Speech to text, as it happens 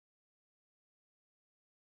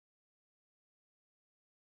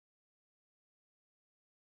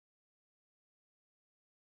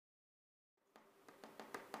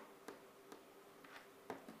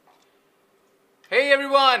Hey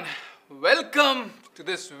everyone, welcome to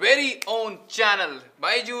this very own channel,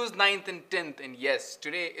 BYJU'S 9th and 10th, and yes,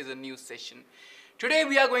 today is a new session. Today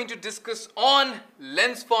we are going to discuss on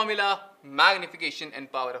lens formula, magnification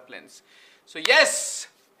and power of lens. So yes,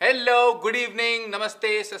 hello, good evening,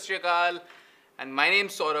 namaste, sat sri akal, and my name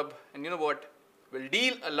is Saurabh, and you know what, we'll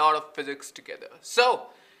deal a lot of physics together. So,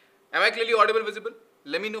 am I clearly audible, visible?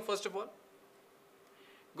 Let me know first of all.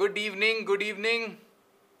 Good evening, good evening.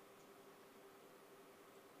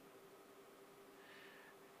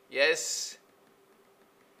 Yes,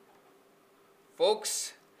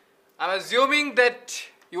 folks, I'm assuming that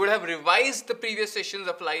you would have revised the previous sessions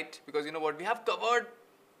of light because you know what, we have covered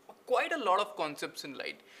quite a lot of concepts in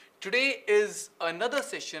light. Today is another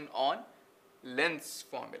session on lens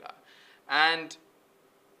formula. And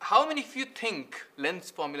how many of you think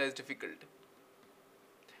lens formula is difficult?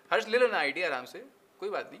 Harsh, ले लो ना idea आराम से, कोई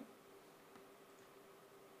बात नहीं.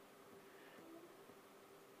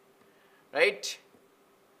 Right?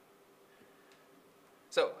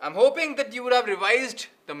 So, I'm hoping that you would have revised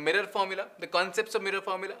the mirror formula, the concepts of mirror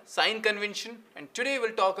formula, sign convention, and today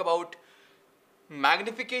we'll talk about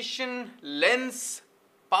magnification, lens,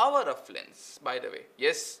 power of lens, by the way.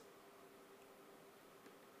 Yes.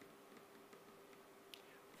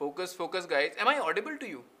 Focus, focus guys. Am I audible to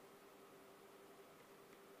you?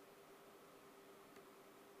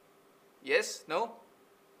 Yes? No?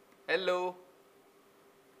 Hello?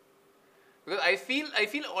 Because I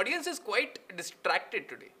feel audience is quite distracted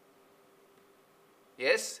today.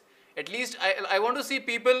 Yes, at least I want to see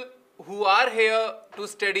people who are here to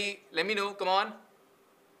study. Let me know. Come on.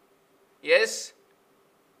 Yes.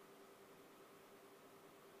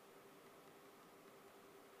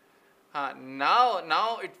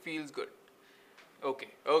 Now it feels good. Okay.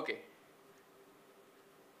 Okay.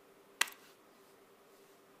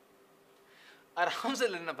 आराम से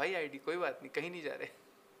लेना भाई ID, कोई बात नहीं, कहीं नहीं जा रहे.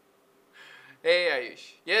 Hey Ayush,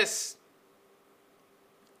 yes,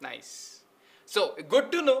 nice. So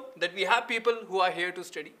good to know that we have people who are here to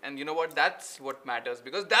study, and you know what, that's what matters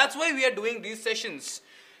because that's why we are doing these sessions.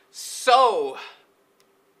 So,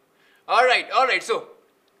 alright, so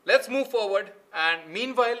let's move forward, and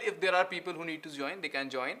meanwhile if there are people who need to join, they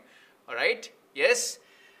can join. Alright, yes,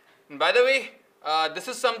 and by the way, this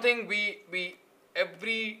is something we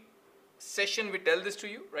every session we tell this to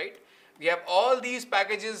you, right? We have all these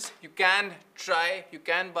packages you can try, you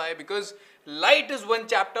can buy, because light is one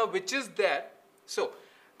chapter which is there. So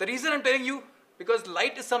the reason I'm telling you, because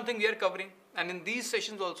light is something we are covering, and in these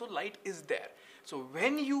sessions also light is there. So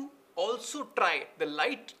when you also try the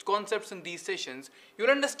light concepts in these sessions,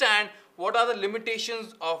 you'll understand what are the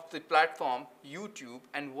limitations of the platform YouTube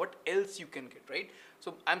and what else you can get, right?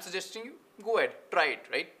 So I'm suggesting you go ahead, try it,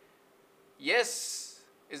 right? Yes,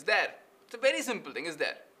 is there. It's a very simple thing, is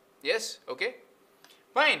there. Yes, okay,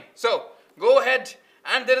 fine. So go ahead,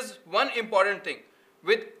 and there is one important thing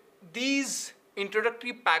with these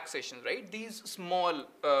introductory pack sessions, right? These small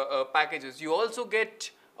packages, you also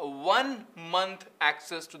get a 1 month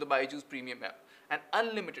access to the BYJU'S Premium app and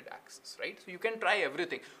unlimited access, right? So you can try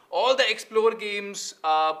everything, all the explore games,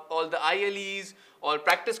 all the ILEs, all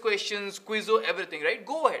practice questions, quizzo, everything, right?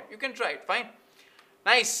 Go ahead, you can try it. Fine,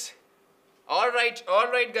 nice. All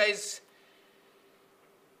right, guys.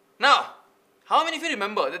 Now, how many of you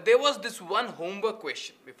remember that there was this one homework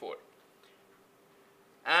question before?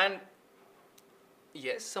 And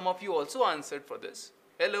yes, some of you also answered for this.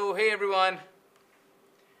 Hello, hey everyone.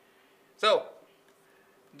 So,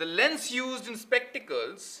 the lens used in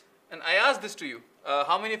spectacles, and I asked this to you.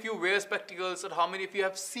 How many of you wear spectacles, or how many of you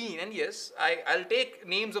have seen? And yes, I'll take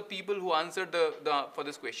names of people who answered for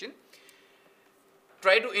this question.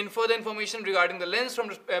 Try to infer the information regarding the lens from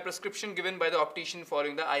prescription given by the optician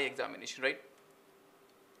following the eye examination, right?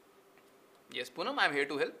 Yes, Poonam, I'm here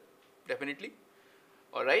to help, definitely.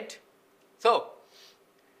 Alright. So,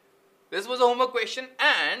 this was a homework question,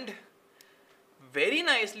 and very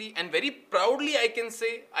nicely and very proudly I can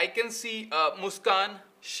see Muskan,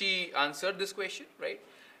 she answered this question, right?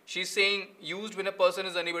 She's saying used when a person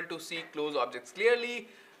is unable to see close objects clearly.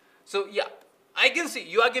 So, yeah. I can see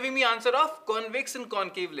you are giving me answer of convex and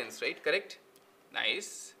concave lens, right? Correct?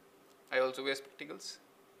 Nice. I also wear spectacles.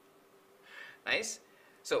 Nice.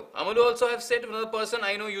 So, Amadu also have said another person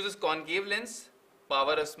I know uses concave lens.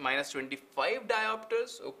 Power is -25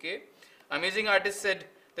 diopters. Okay. Amazing artist said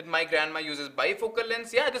that my grandma uses bifocal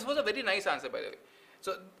lens. Yeah, this was a very nice answer, by the way.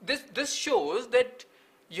 So, this shows that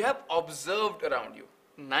you have observed around you.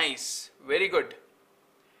 Nice. Very good.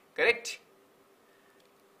 Correct?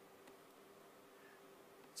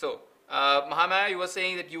 So, Mahamaya, you were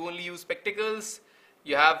saying that you only use spectacles,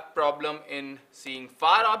 you have problem in seeing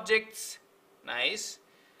far objects. Nice.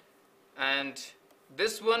 And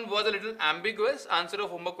this one was a little ambiguous. Answer of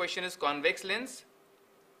homework question is convex lens.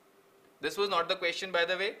 This was not the question, by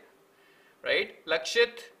the way. Right?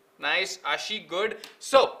 Lakshit, nice. Ashi, good.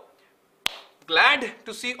 So, glad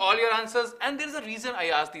to see all your answers, and there is a reason I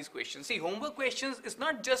asked these questions. See, homework questions is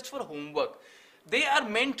not just for homework. They are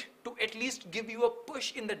meant to at least give you a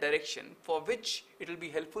push in the direction for which it will be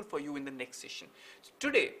helpful for you in the next session. So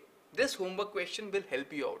today, this homework question will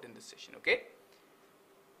help you out in this session, okay?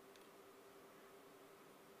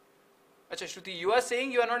 Acha, Shruti, you are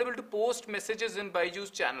saying you are not able to post messages in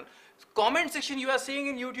BYJU'S channel. Comment section you are saying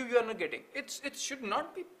in YouTube you are not getting. It should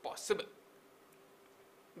not be possible.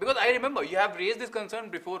 Because I remember you have raised this concern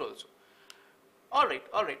before also. All right.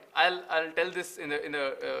 I'll tell this in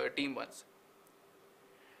the team once.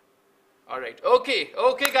 All right. Okay,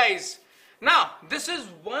 guys. Now this is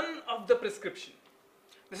one of the prescription.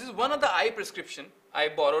 This is one of the eye prescription I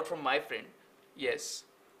borrowed from my friend. Yes,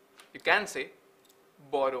 you can say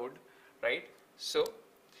borrowed, right? So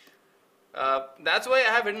that's why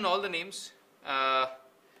I have written all the names.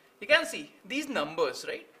 You can see these numbers,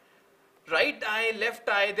 right? Right eye, left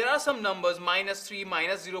eye, there are some numbers, -3,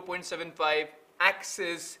 -0.75,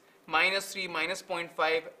 axis, -3,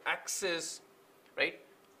 -0.5, axis, right?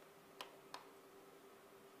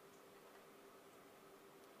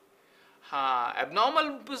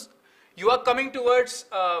 Abnormal, you are coming towards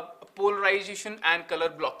polarization and color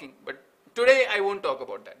blocking, but today I won't talk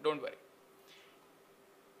about that, don't worry.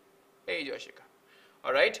 Hey Joshika.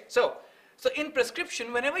 Alright, so in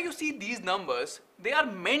prescription, whenever you see these numbers, they are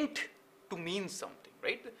meant to mean something,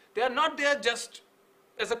 right? They are not there just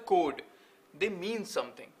as a code. They mean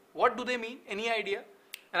something. What do they mean? Any idea?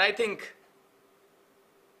 And I think,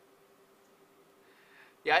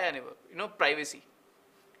 never. You know, privacy.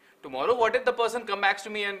 Tomorrow, what if the person come back to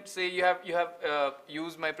me and say you have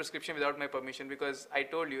used my prescription without my permission because I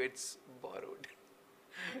told you it's borrowed?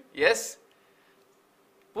 Yes,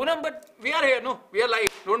 Poonam, but we are here. No, we are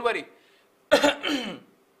live. Don't worry.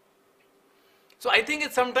 So I think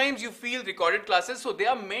it's sometimes you feel recorded classes, so they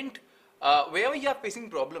are meant, wherever you are facing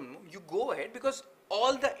problem, you go ahead, because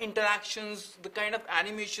all the interactions, the kind of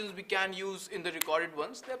animations we can use in the recorded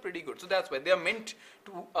ones, they are pretty good. So that's why they are meant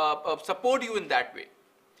to support you in that way,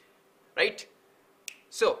 right?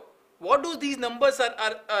 So what do these numbers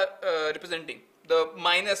are representing? The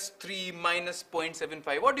 -3,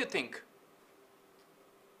 -0.75, what do you think?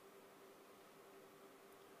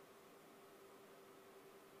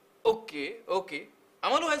 Okay.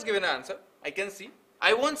 Amanu has given an answer. I can see.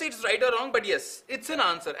 I won't say it's right or wrong, but yes, it's an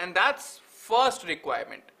answer, and that's first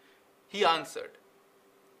requirement. He answered.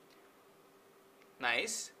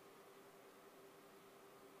 Nice.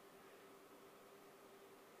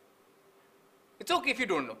 It's okay if you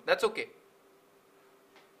don't know. That's okay.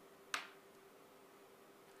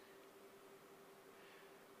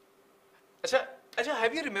 Acha,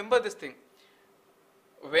 have you remember this thing?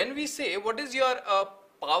 When we say, what is your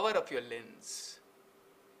power of your lens?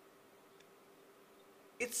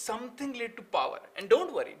 It's something related to power. And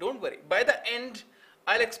don't worry. By the end,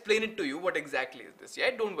 I'll explain it to you what exactly is this.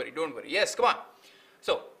 Yeah, don't worry. Yes, come on.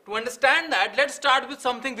 So, to understand that, let's start with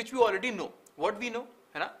something which we already know. What we know?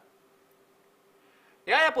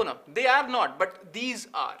 Yeah, Poonam. They are not, but these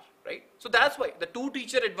are, right? So that's why the two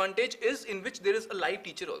teacher advantage is in which there is a live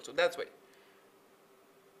teacher also. That's why.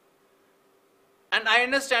 And I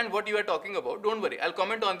understand what you are talking about. Don't worry. I'll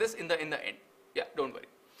comment on this in the end. Yeah, don't worry.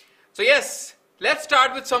 So yes, let's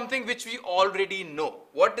start with something which we already know.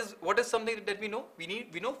 What is something that we know?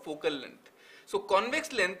 We know focal length. So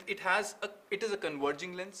convex length, it is a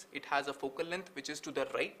converging lens. It has a focal length which is to the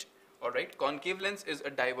right. Alright, concave lens is a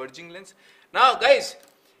diverging lens. Now guys,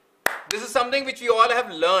 this is something which we all have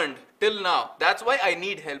learned till now. That's why I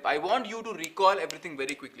need help. I want you to recall everything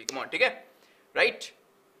very quickly. Come on, okay? Right?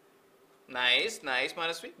 Nice,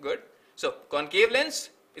 Manasvi, good. So, concave lens,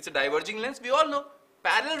 it's a diverging lens. We all know.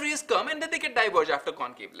 Parallel rays come and then they get diverge after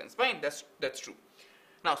concave lens. Fine, that's true.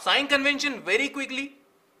 Now, sign convention, very quickly.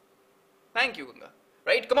 Thank you, Ganga.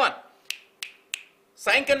 Right, come on.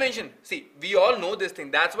 Sign convention. See, we all know this thing.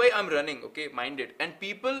 That's why I'm running, okay, mind it. And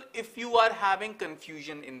people, if you are having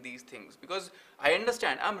confusion in these things, because I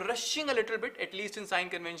understand, I'm rushing a little bit, at least in sign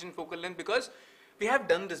convention, focal length, because we have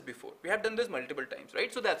done this before. We have done this multiple times,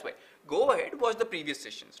 right? So that's why. Go ahead, watch the previous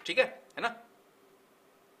sessions. Okay?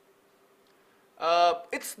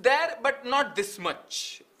 It's there, but not this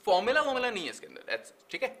much. Formula nahi hai iske andar. That's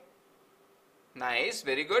it. Okay? Nice,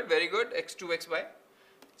 very good. X2, XY.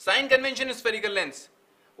 Sign convention is spherical lens.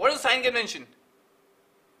 What is sign convention?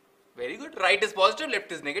 Very good. Right is positive,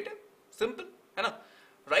 left is negative. Simple.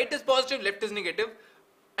 Right is positive, left is negative.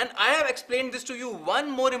 And I have explained this to you.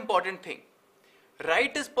 One more important thing.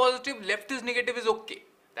 Right is positive, left is negative is okay.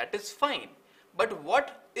 That is fine. But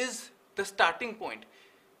what is the starting point?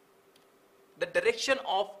 The direction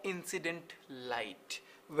of incident light.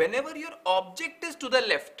 Whenever your object is to the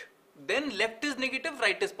left, then left is negative,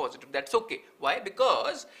 right is positive. That's okay. Why?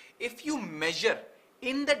 Because if you measure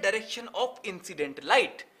in the direction of incident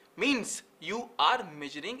light, means you are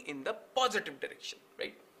measuring in the positive direction,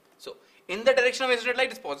 right? So in the direction of incident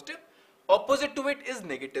light is positive, opposite to it is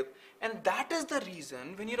negative, and that is the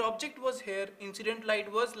reason when your object was here, incident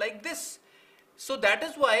light was like this. So that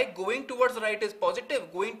is why going towards right is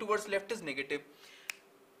positive, going towards left is negative.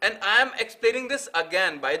 And I am explaining this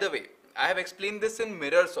again, by the way. I have explained this in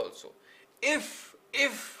mirrors also. If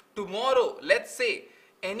tomorrow, let's say,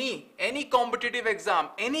 any competitive exam,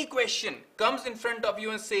 any question comes in front of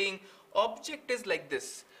you and saying object is like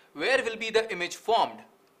this, where will be the image formed?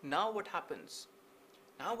 Now what happens?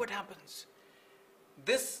 Now what happens?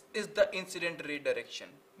 This is the incident ray direction.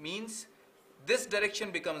 Means this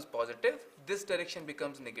direction becomes positive, this direction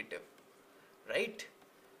becomes negative, right?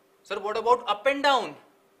 Sir, what about up and down?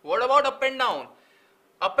 What about up and down?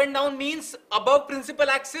 Up and down means above principal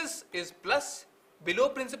axis is plus, below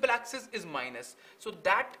principal axis is minus. So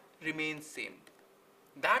that remains same.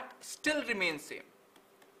 That still remains same.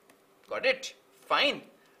 Got it? Fine,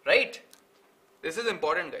 right? This is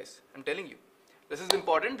important, guys. I'm telling you. This is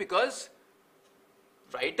important because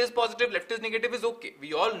right is positive, left is negative is okay.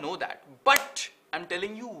 We all know that. But I'm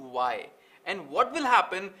telling you why. And what will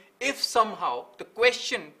happen if somehow the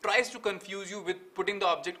question tries to confuse you with putting the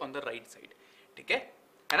object on the right side. Okay?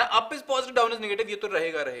 And up is positive, down is negative, ये तो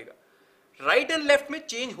रहेगा रहेगा. Right and left में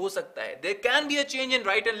change हो सकता है. There can be a change in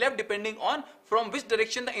right and left depending on from which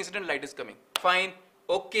direction the incident light is coming. Fine.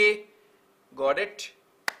 Okay. Got it.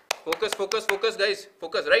 Focus, focus, focus, guys.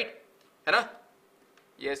 Focus, right? है ना?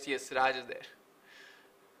 Yes, yes. Raj is there.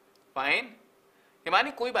 Fine.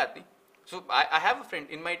 Himani कोई बात नहीं. So I have a friend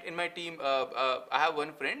in my team. I have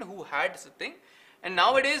one friend who had something, and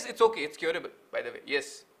nowadays it's okay. It's curable, by the way.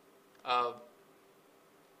 Yes.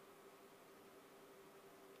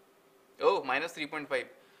 Oh, minus 3.5.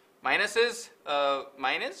 Minus is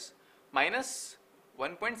minus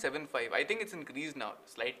 1.75. I think it's increased now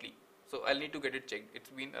slightly. So I'll need to get it checked.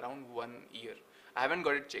 It's been around 1 year. I haven't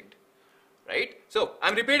got it checked. Right? So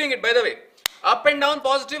I'm repeating it, by the way. Up and down,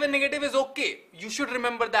 positive and negative is okay. You should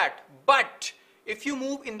remember that. But if you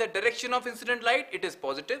move in the direction of incident light, it is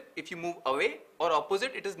positive. If you move away or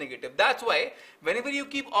opposite, it is negative. That's why whenever you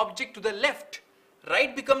keep object to the left,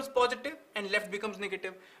 right becomes positive and left becomes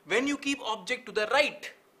negative. When you keep object to the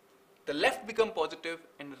right, the left becomes positive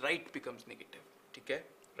and right becomes negative. Okay?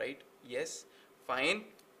 Right? Yes. Fine.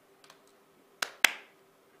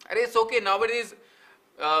 It's okay. Nowadays,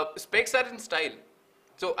 specs are in style.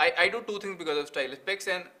 So I do two things because of style. Specs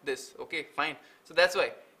and this. Okay, fine. So that's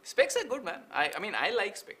why. Specs are good, man. I mean, I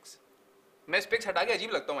like specs. मैं specs हटा के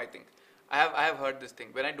अजीब लगता हूँ, I think. I have heard this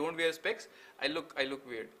thing. When I don't wear specs, I look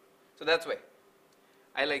weird. So that's why.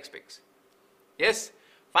 I like specs. Yes,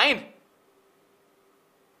 fine.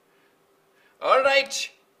 All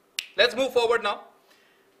right. Let's move forward now.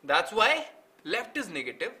 That's why left is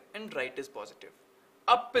negative and right is positive.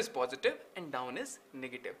 Up is positive and down is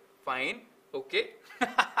negative. Fine. Okay.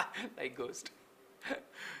 Like ghost.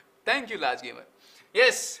 Thank you, large gamer.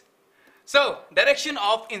 Yes. So, direction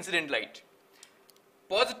of incident light.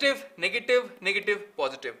 Positive, negative, negative,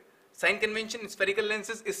 positive. Sign convention in spherical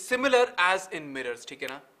lenses is similar as in mirrors. ठीक है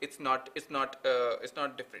ना? It's not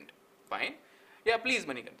different. Fine. Yeah, please,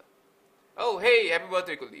 Manikanta. Oh, hey, happy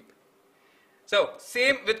birthday, Kuldeep. So,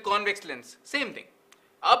 same with convex lens. Same thing.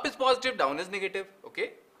 Up is positive, down is negative.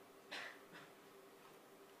 Okay.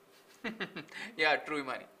 Yeah, true,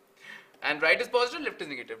 Imani. And right is positive, left is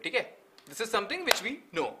negative. Okay. This is something which we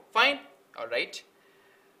know. Fine. All right.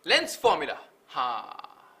 Lens formula.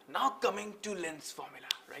 Now coming to lens formula,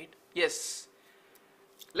 right? Yes.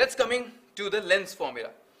 Let's coming to the lens formula.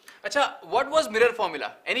 Acha, what was mirror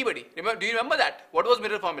formula? Anybody? Remember? Do you remember that? What was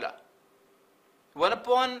mirror formula? 1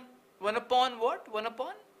 upon what? 1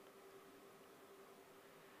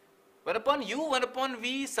 upon u, 1 upon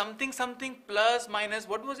v, something plus minus.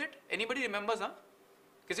 What was it? Anybody remembers? Huh?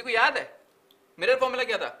 किसी को याद है? Mirror formula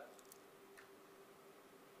क्या था?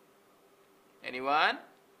 Anyone?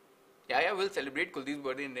 Yeah, we'll celebrate Kuldeep's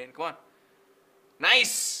birthday in rain. Come on.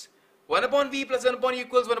 Nice. 1 upon v plus 1 upon u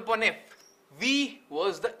equals 1 upon f. V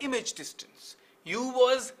was the image distance. U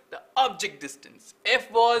was the object distance.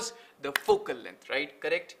 F was the focal length. Right?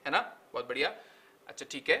 Correct? है ना? बहुत बढ़िया. अच्छा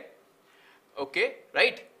ठीक है. Okay.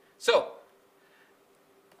 Right? So,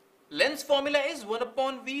 lens formula is 1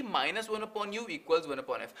 upon V minus 1 upon U equals 1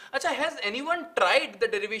 upon F. Acha, has anyone tried the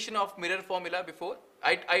derivation of mirror formula before?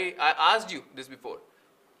 I asked you this before.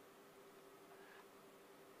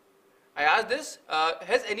 I asked this,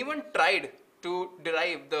 has anyone tried to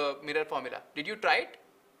derive the mirror formula? Did you try it?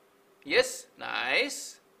 Yes,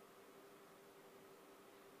 nice.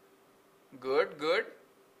 Good, good.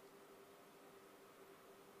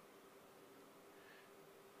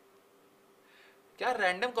 क्या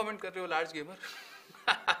random comment कर रहे हो large gamer?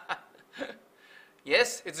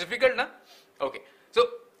 Yes, it's difficult ना? Okay, so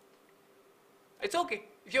it's okay.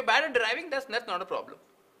 If you're bad at deriving, that's not a problem.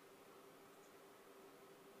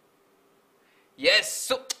 Yes,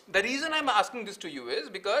 so the reason I'm asking this to you is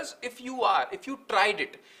because if you tried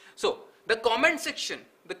it, so the comment section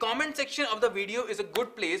of the video is a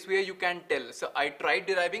good place where you can tell. So I tried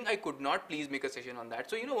deriving, I could not, please make a session on that.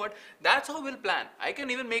 So you know what, that's how we'll plan. I can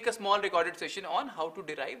even make a small recorded session on how to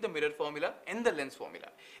derive the mirror formula and the lens formula.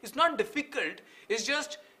 It's not difficult, it's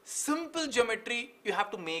just simple geometry. You have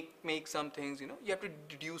to make some things, you know, you have to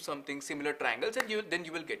deduce something, similar triangles, and then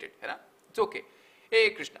you will get it. Right? It's okay. Hey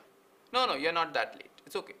Krishna. No, you're not that late.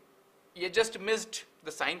 It's okay. You just missed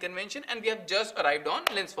the sign convention and we have just arrived on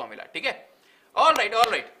lens formula. Okay? All right.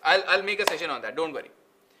 I'll make a session on that. Don't worry.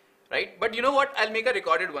 Right? But you know what? I'll make a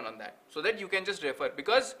recorded one on that so that you can just refer,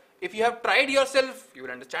 because if you have tried yourself, you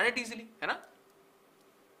will understand it easily. Hai na?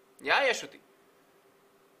 Yeah, Shruti.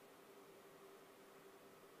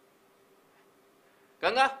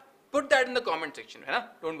 Ganga, put that in the comment section. Hai na?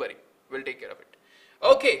 Don't worry. We'll take care of it.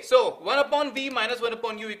 Okay, so 1 upon V minus 1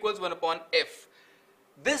 upon U equals 1 upon F.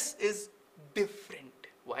 This is different.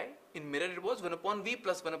 Why? In mirror it was 1 upon V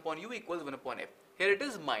plus 1 upon U equals 1 upon F. Here it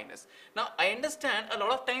is minus. Now I understand a lot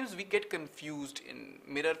of times we get confused in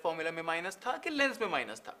mirror formula mein minus tha ki lens mein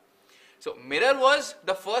minus tha. So mirror was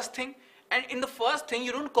the first thing, and in the first thing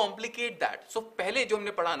you don't complicate that. So pehle jo humne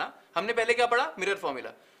padha na, humne pehle kya padha? Mirror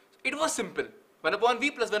formula. It was simple. 1 upon V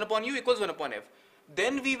plus 1 upon U equals 1 upon F.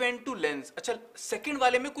 Then we went to lens. अच्छा, second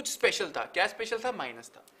वाले में कुछ special था. क्या special था? Minus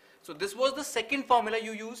था. So this was the second formula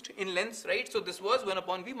you used in lens, right? So this was 1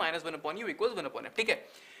 upon V minus 1 upon U equals 1 upon F. ठीक है?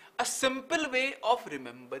 A simple way of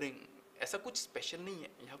remembering. ऐसा कुछ special नहीं है.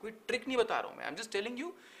 यहाँ कोई trick नहीं बता रहा हूँ मैं. I'm just telling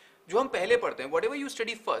you, जो हम पहले पढ़ते हैं, whatever you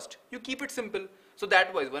study first, you keep it simple. So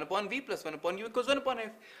that was 1 upon V plus 1 upon U equals 1 upon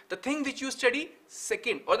F. The thing which you study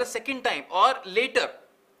second or the second time or later,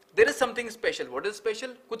 there is something special. What is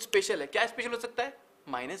special? कुछ special है. क्या special हो सकता है?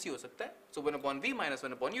 Minus ही हो सकता है. So 1 upon V minus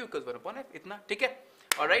 1 upon U equals 1 upon F. इतना ठीक है?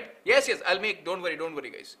 All right. Yes. I'll make. Don't worry,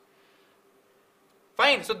 guys.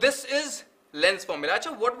 Fine. So this is lens formula.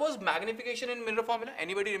 Achha, what was magnification in mirror formula?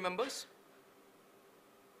 Anybody remembers?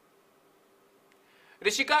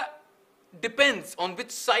 Rishika, depends on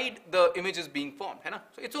which side the image is being formed. है ना?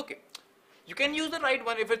 So it's okay. You can use the right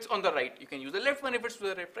one if it's on the right. You can use the left one if it's to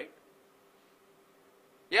the left, right?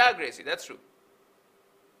 Yeah, Gracie, that's true.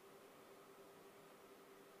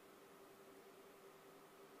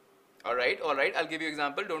 All right, I'll give you an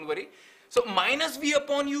example, don't worry. So minus V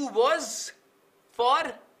upon U was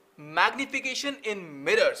for magnification in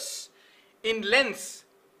mirrors. In lens,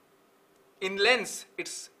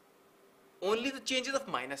 it's only the changes of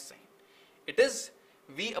minus sign. It is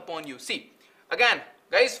V upon U. See, again,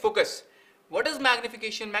 guys, focus. What is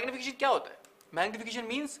magnification? Magnification क्या होता है? Magnification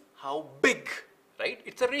means how big. Right?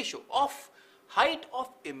 It's a ratio of height of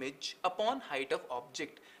image upon height of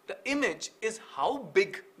object. The image is how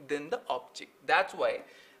big than the object. That's why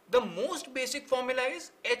the most basic formula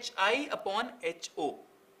is HI upon HO.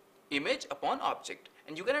 Image upon object.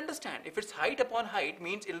 And you can understand, if it's height upon height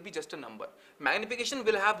means it will be just a number. Magnification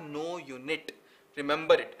will have no unit.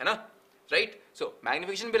 Remember it, hai na? Right? So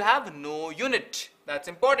magnification will have no unit. That's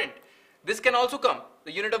important. This can also come.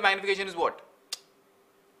 The unit of magnification is what?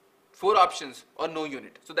 4 options or no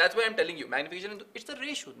unit. So that's why I'm telling you, magnification, it's a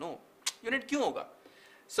ratio. No, unit क्यों होगा?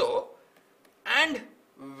 So, and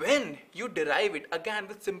when you derive it, again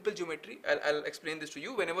with simple geometry, I'll explain this to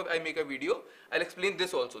you. Whenever I make a video, I'll explain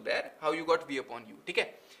this also there, how you got V upon U.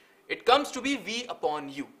 Okay? It comes to be V upon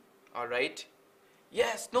U. Alright?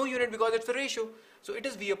 Yes, no unit because it's a ratio. So it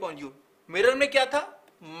is V upon U. Mirror में क्या था?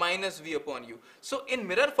 Minus V upon U. So in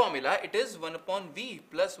mirror formula, it is 1 upon V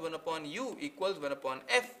plus 1 upon U equals 1 upon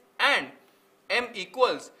F. And M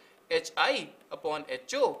equals HI upon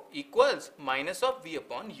HO equals minus of V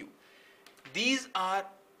upon U. These are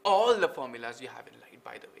all the formulas you have in light,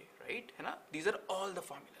 by the way, right? है ना? These are all the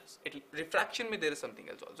formulas. Refraction में there is something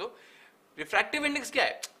else also. Refractive index क्या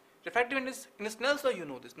है? Refractive index in Snell's law, you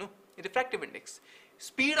know this, no? Refractive index.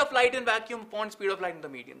 Speed of light in vacuum upon speed of light in the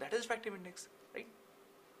medium. That is refractive index, right?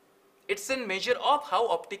 It's a measure of how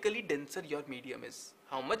optically denser your medium is.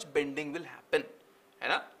 how much bending will happen, है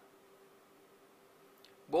ना?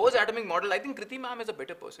 Bohr's atomic model, I think Kriti ma'am is a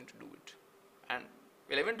better person to do it, and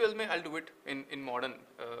 11, 12 mein I'll do it in modern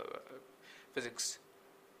physics.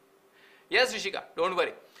 Yes, Rishika, don't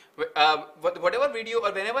worry. Whatever video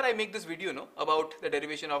or whenever I make this video, no, about the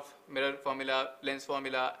derivation of mirror formula, lens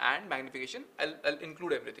formula, and magnification, I'll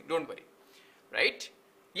include everything. Don't worry, right?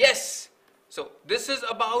 Yes. So this is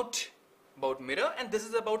about mirror, and this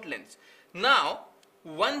is about lens. Now,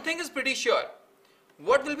 one thing is pretty sure.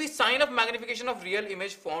 What will be sign of magnification of real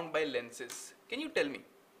image formed by lenses? Can you tell me?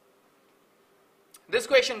 This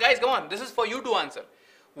question, guys, come on. This is for you to answer.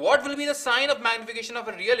 What will be the sign of magnification of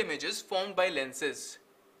a real images formed by lenses?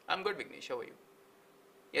 I'm good, Vignesh. How are you?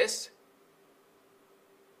 Yes?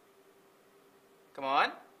 Come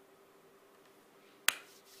on.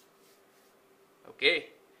 Okay.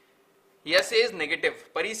 Yes says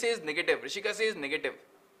negative. Pari says negative. Rishika says negative.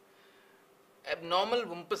 Abnormal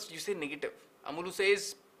wumpus, you say negative. Amulu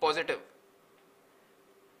says positive.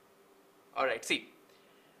 Alright, see.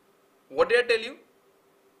 What did I tell you?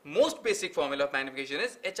 Most basic formula of magnification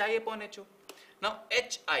is HI upon HO. Now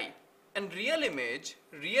HI and real image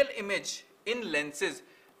in lenses,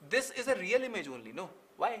 this is a real image only, no?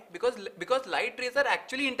 Why? Because light rays are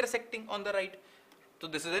actually intersecting on the right. So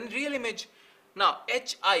this is a real image. Now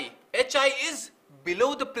HI is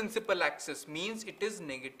below the principal axis, means it is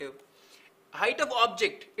negative. Height of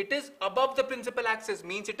object, it is above the principal axis,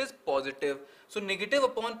 means it is positive. So negative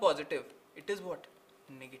upon positive, it is what?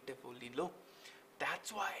 Negative only, low.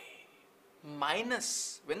 That's why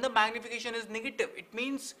minus, when the magnification is negative, it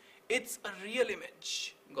means it's a real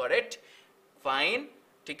image. Got it? Fine.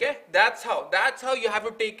 Okay? That's how you have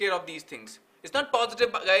to take care of these things. It's not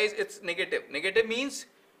positive, guys, it's negative. Negative means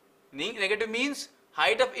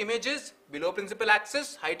height of image is below principal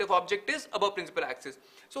axis, height of object is above principal axis.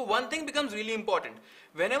 So one thing becomes really important.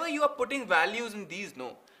 Whenever you are putting values in these,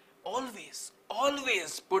 no, always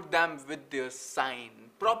put them with their sign,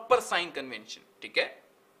 proper sign convention. Okay?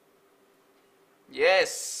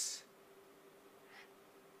 Yes.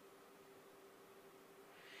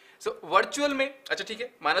 So virtual mein, acha theek hai.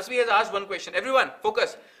 Manasvi has asked one question. Everyone,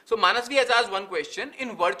 focus. So Manasvi has asked one question.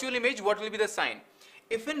 In virtual image, what will be the sign?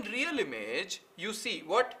 If in real image, you see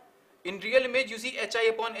what? In real image, you see HI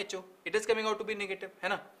upon HO. It is coming out to be negative. Hai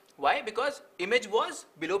na? Why? Because image was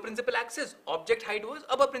below principal axis. Object height was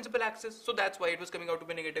above principal axis. So that's why it was coming out to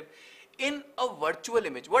be negative. In a virtual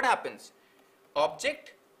image, what happens?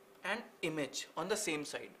 Object and image on the same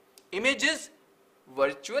side. Image is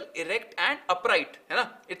virtual, erect and upright. Hai na?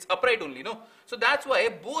 It's upright only, no? So that's why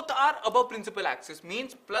both are above principal axis,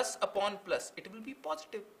 means plus upon plus. It will be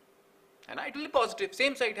positive. Hai na? It will be positive.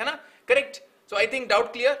 Same side. Hai na? Correct. So I think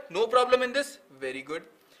doubt clear. No problem in this. Very good.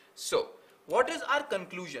 So what is our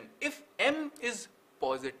conclusion? If M is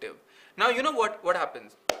positive. Now you know what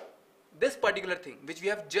happens? This particular thing which we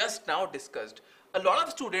have just now discussed, a lot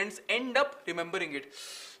of students end up remembering it.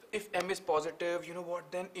 If M is positive, you know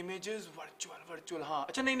what, then image is virtual. हाँ,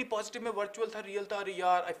 अच्छा नहीं positive में virtual था, real था, अरे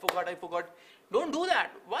यार, I forgot. Don't do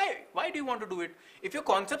that. Why do you want to do it? If your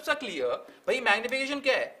concepts are clear, भाई magnification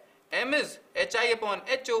क्या है? M is HI upon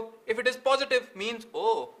HO. If it is positive, means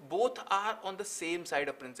both are on the same side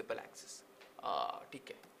of principal axis. ठीक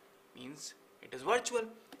है. Means it is virtual.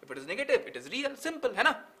 If it is negative, it is real. Simple, है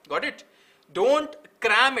ना? Got it? Don't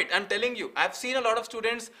cram it. I'm telling you. I've seen a lot of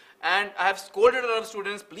students and I have scolded a lot of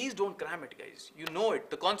students. Please don't cram it, guys. You know it.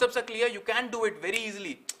 The concepts are clear. You can do it very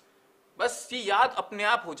easily. बस ये याद अपने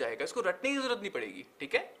आप हो जाएगा. इसको रटने की जरूरत नहीं पड़ेगी.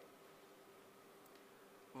 ठीक है?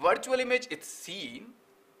 Virtual image, it's seen,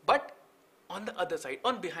 but on the other side,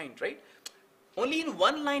 on behind, right? Only in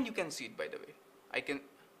one line you can see it, by the way. I can.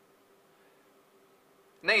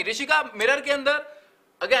 नहीं, ऋषिका mirror के अंदर.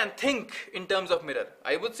 Again, think in terms of mirror.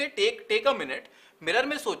 I would say take a minute. Mirror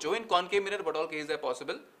में सोचो, in concave mirror, what all cases are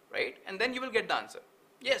possible, right? And then you will get the answer.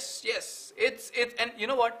 Yes. It's and you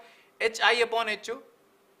know what? HI upon HO.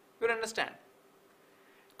 You understand?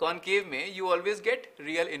 Concave में you always get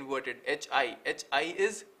real inverted. HI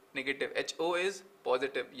is negative. HO is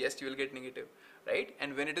positive. Yes, you will get negative, right?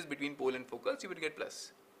 And when it is between pole and focus, you will get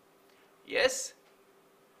plus. Yes?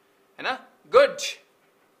 है ना? Good.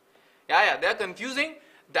 Yeah, they are confusing.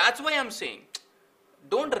 That's why I'm saying,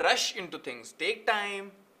 don't rush into things. Take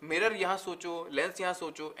time. Mirror यहाँ सोचो, lens यहाँ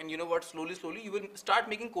सोचो, and you know what? Slowly, you will start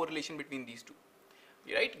making correlation between these two.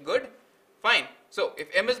 Right? Good. Fine. So if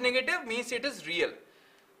M is negative, means it is real.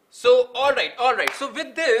 So all right. So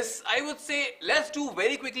with this, I would say let's do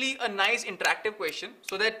very quickly a nice interactive question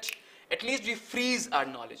so that at least we freeze our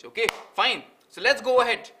knowledge. Okay. Fine. So let's go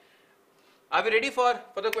ahead. Are we ready for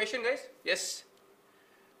the question, guys? Yes.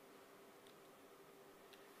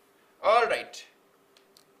 All right.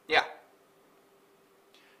 Yeah.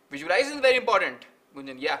 Visualize is very important,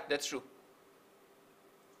 Gunjan. Yeah, that's true.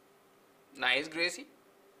 Nice, Gracie.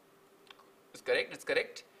 It's correct. It's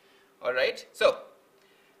correct. All right. So,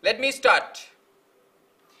 let me start.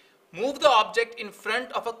 Move the object in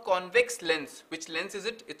front of a convex lens. Which lens is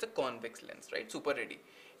it? It's a convex lens, right? Super ready.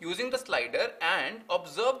 Using the slider and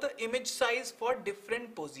observe the image size for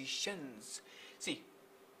different positions. See,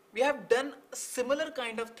 we have done a similar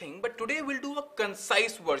kind of thing, but today we'll do a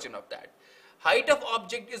concise version of that. Height of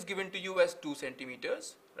object is given to you as 2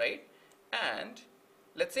 centimeters, right? And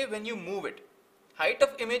let's say when you move it, height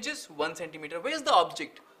of image is 1 centimeter. Where is the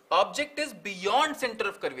object? Object is beyond center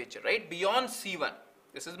of curvature, right? Beyond C1.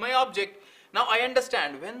 This is my object. Now I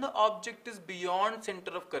understand when the object is beyond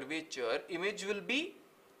center of curvature, image will be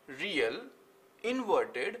real,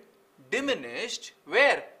 inverted, diminished.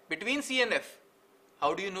 Where? Between C and F.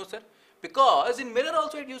 How do you know, sir? Because in mirror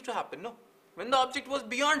also it used to happen, no? When the object was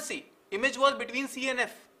beyond C, image was between C and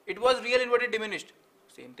F. It was real, inverted, diminished.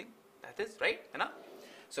 Same thing. That is right.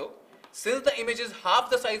 So, since the image is half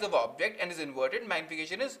the size of object and is inverted,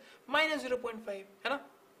 magnification is minus 0.5.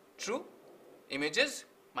 True. Image is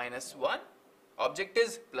minus 1. Object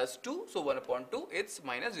is plus 2. So, 1 upon 2, it's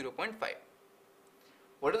minus 0.5.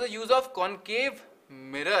 What is the use of concave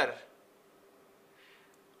mirror?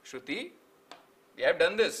 Shruti, we have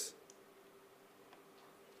done this.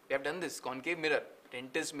 We have done this. Concave mirror,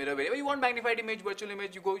 dentist mirror, wherever you want magnified image, virtual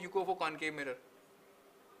image, you go for concave mirror.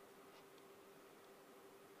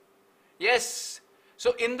 Yes.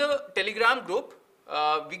 So in the Telegram group,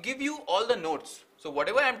 we give you all the notes. So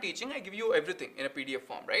whatever I am teaching, I give you everything in a PDF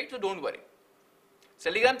form, right? So don't worry.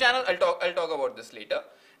 Telegram channel, I'll talk about this later.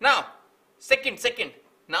 Now, second.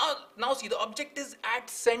 Now see, the object is at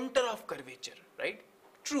center of curvature, right?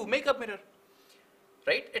 True, makeup mirror,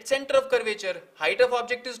 right? At center of curvature, height of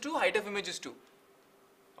object is 2, height of image is 2.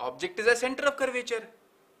 Object is at center of curvature.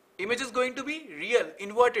 Image is going to be real,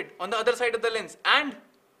 inverted on the other side of the lens and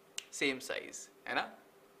same size.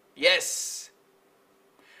 Yes.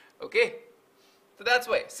 Okay. So that's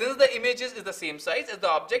why, since the image is the same size as the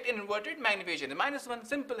object in inverted, magnification is minus 1.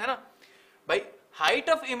 Simple. By height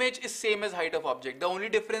of image is same as height of object. The only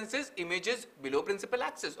difference is image is below principal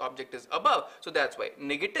axis, object is above. So that's why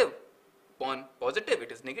negative upon positive,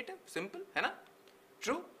 it is negative. Simple.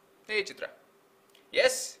 True. Hey Chitra.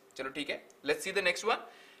 Yes. Chalo, theek hai. Let's see the next one.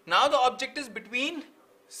 Now the object is between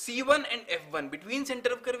C1 and F1, between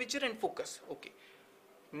center of curvature and focus. Okay.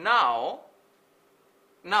 Now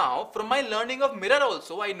from my learning of mirror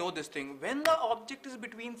also, I know this thing. When the object is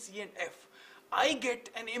between C and F, I get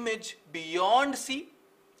an image beyond C.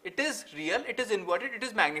 It is real, it is inverted, it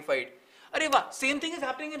is magnified. Arey wah, same thing is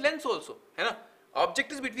happening in lens also.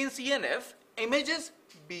 Object is between C and F, image is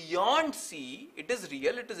beyond C, it is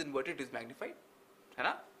real, it is inverted, it is magnified.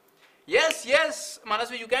 Yes,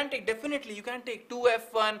 Manasvi, you can take, definitely, you can take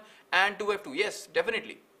 2F1 and 2F2. Yes,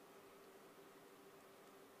 definitely.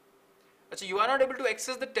 Achha, you are not able to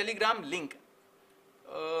access the Telegram link.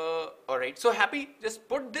 Alright, so happy, just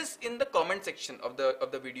put this in the comment section of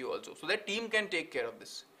the video also, so that team can take care of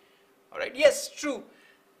this. Alright, yes, true.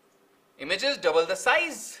 Images double the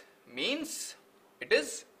size means it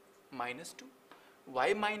is minus 2.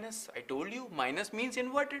 Why minus? I told you, minus means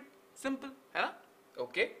inverted. Simple.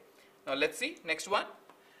 Okay. Now let's see next one.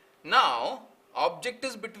 Now object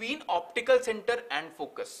is between optical center and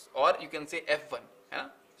focus, or you can say F1.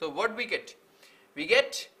 So what we get? We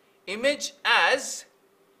get image as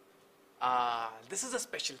this is a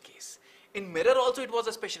special case. In mirror also it was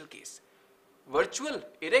a special case. Virtual,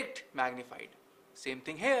 erect, magnified. Same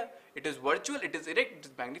thing here. It is virtual, it is erect, it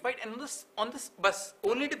is magnified, and on this bus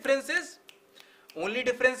only difference is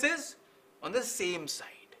on the same side.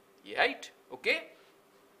 Right? Okay.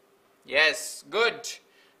 Yes, good.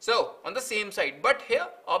 So on the same side, but here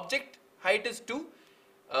object height is 2,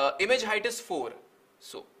 image height is 4.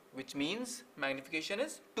 So which means magnification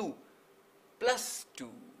is 2 plus 2,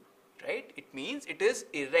 right? It means it is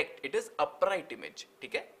erect, it is upright image.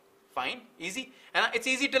 Okay, fine, easy. It's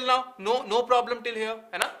easy till now. No problem till here.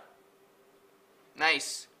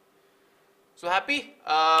 Nice. So happy.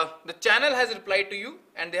 The channel has replied to you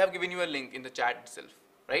and they have given you a link in the chat itself,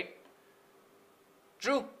 right?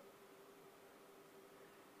 True.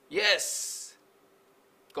 Yes.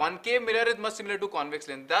 Concave mirror is much similar to convex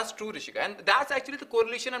lens. That's true, Rishika. And that's actually the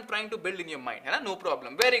correlation I'm trying to build in your mind. No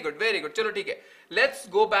problem. Very good, very good. Chalo, theek hai. Let's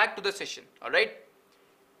go back to the session. Alright.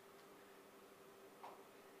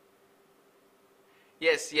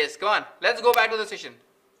 Yes. Come on. Let's go back to the session.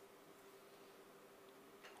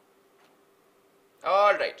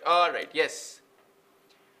 Alright. Yes.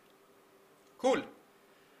 Cool.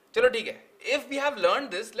 चलो ठीक है. If we have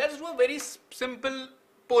learned this, let's do a very simple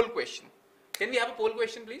poll question. Can we have a poll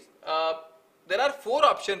question, please? There are 4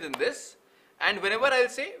 options in this, and whenever I'll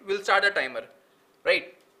say, we'll start a timer,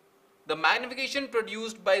 right? The magnification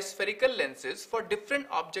produced by spherical lenses for different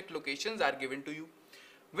object locations are given to you.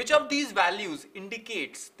 Which of these values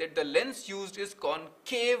indicates that the lens used is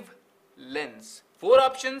concave lens? 4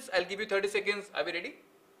 options. I'll give you 30 seconds. Are we ready?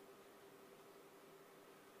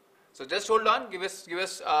 So just hold on. Give us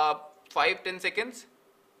 5-10 seconds.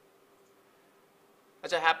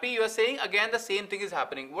 Acha, happy you are saying again the same thing is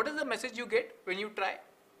happening. What is the message you get when you try?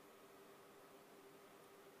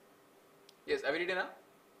 Yes, are we ready now?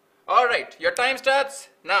 Alright, your time starts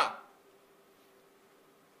now.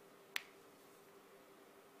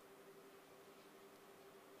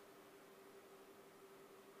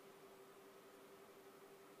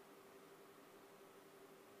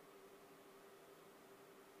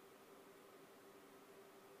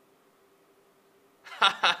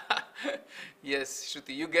 Yes,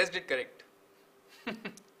 Shruti, you guessed it correct.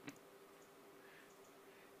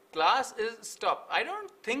 Class is stop. I don't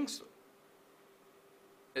think so.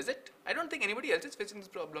 Is it? I don't think anybody else is facing this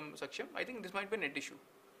problem, Saksham. I think this might be a net issue.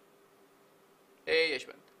 Hey,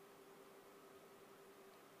 Yashwant.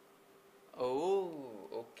 Oh,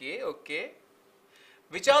 okay.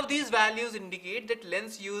 Which of these values indicate that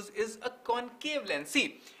lens use is a concave lens?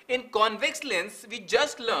 See, in convex lens, we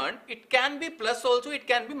just learned it can be plus also, it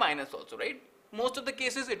can be minus also, right? Most of the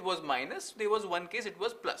cases it was minus, there was one case it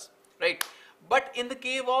was plus, right? But in the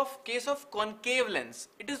case of concave lens,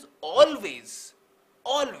 it is always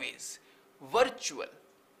virtual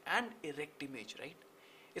and erect image, right?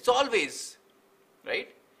 It's always,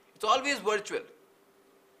 right? It's always virtual.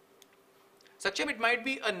 Saksham, it might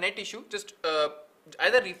be a net issue. Just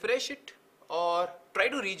either refresh it or try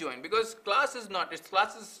to rejoin, because class is not, its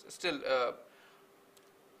class is still.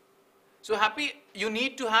 So happy, you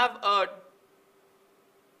need to have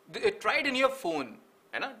try it in your phone,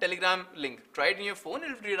 Telegram link. Try it in your phone, it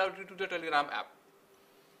will read out to the Telegram app.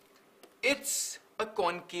 It's a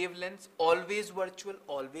concave lens, always virtual,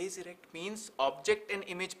 always erect, means object and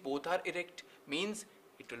image both are erect, means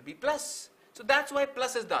it will be plus. So that's why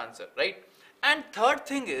plus is the answer, right? And third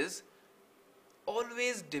thing is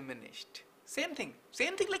always diminished. Same thing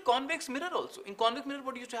like convex mirror also. In convex mirror,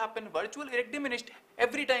 what used to happen? Virtual, erect, diminished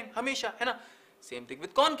every time, hamesha, hai na? Same thing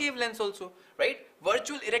with concave lens also, right?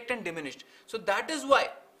 Virtual, erect and diminished. So that is why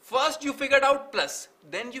first you figured out plus,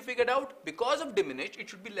 then you figured out because of diminished it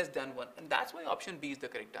should be less than 1, and that's why option B is the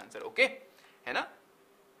correct answer. Okay, hai na?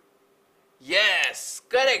 Yes,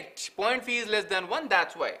 correct. Point fee is less than 1,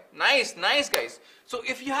 that's why. Nice guys. So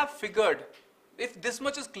if you have figured, if this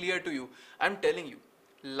much is clear to you, I'm telling you,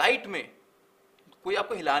 light में कोई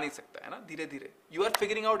आपको हिला नहीं सकता है ना, धीरे धीरे. You are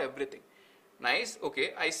figuring out everything. Nice.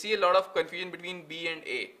 Okay, I see a lot of confusion between B and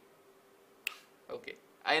A. Okay,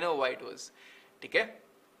 I know why it was. Okay.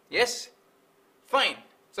 Yes. Fine.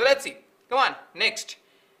 So let's see. Come on. Next.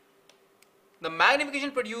 The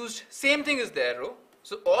magnification produced, same thing is there, bro.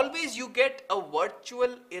 So always you get a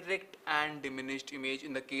virtual, erect and diminished image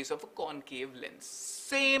in the case of a concave lens.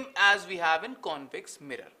 Same as we have in convex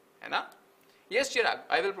mirror. है ना? Yes, Chirag,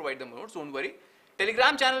 I will provide the notes, don't worry.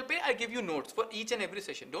 Telegram channel pe I give you notes for each and every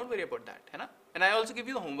session. Don't worry about that. है ना? And I also give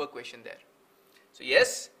you the homework question there. So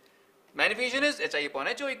yes, magnification is HI upon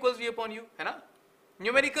HO equals V upon U. है ना?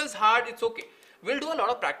 Numericals hard, it's okay. We'll do a lot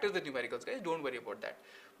of practice with numericals, guys. Don't worry about that.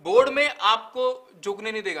 Board में आपको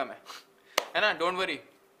झुकने नहीं देगा मैं, है ना? Don't worry,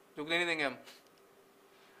 झुकने नहीं देंगे हम.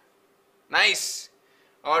 Nice.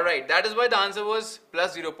 All right. That is why the answer was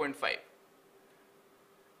plus 0.5.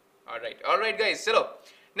 All right, guys. So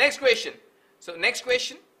next question. So next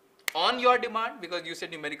question on your demand, because you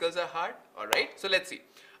said numericals are hard. All right. So let's see.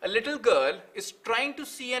 A little girl is trying to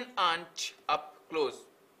see an ant up close.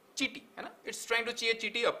 Cheetah, है ना? It's trying to see a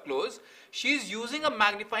cheetah up close. She is using a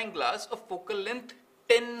magnifying glass of focal length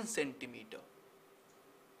 10 centimeter.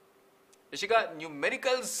 Rishika,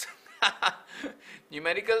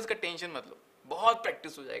 numericals का tension मत लो, बहुत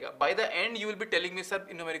practice हो जाएगा. By the end you will be telling me, sir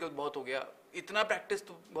numerical बहुत हो गया, इतना practice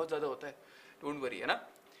तो बहुत ज़्यादा होता है. Don't worry, है ना?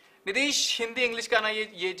 नितीश, हिंदी इंग्लिश का ना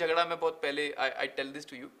ये झगड़ा मैं बहुत पहले I tell this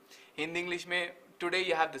to you. Hindi English में today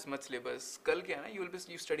you have this much syllabus, कल क्या ना, you will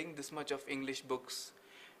be studying this much of English books.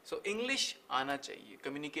 So English आना चाहिए.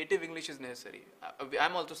 Communicative English is necessary.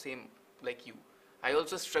 I'm also same like you. I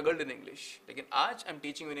also struggled in English. लेकिन आज I'm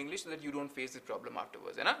teaching you in English so that you don't face this problem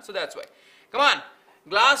afterwards, है ना? So that's why. Come on.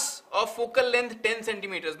 Glass of focal length 10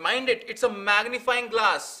 centimeters. Mind it, it's a magnifying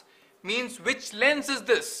glass. Means which lens is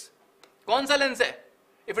this? कौन सा lens है?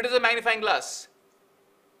 If it is a magnifying glass.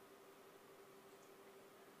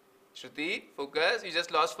 Shruti, focus. You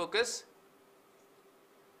just lost focus.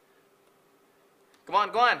 Come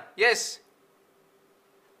on, go on. Yes.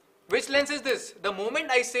 Which lens is this? The moment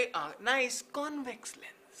I say, nice, convex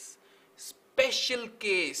lens. Special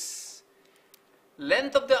case.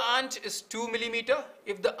 Length of the ant is 2 millimeter.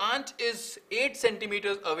 If the ant is 8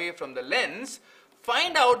 centimeters away from the lens,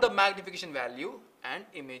 find out the magnification value and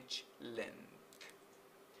image length.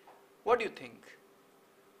 What do you think?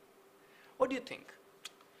 What do you think?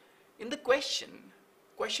 In the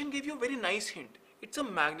question gave you a very nice hint. It's a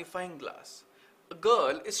magnifying glass. A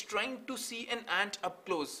girl is trying to see an ant up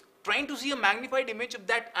close, trying to see a magnified image of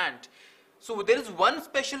that ant. So there is one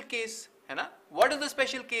special case. है ना? What is the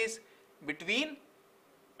special case? Between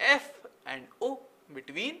F and O,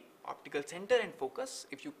 between optical center and focus,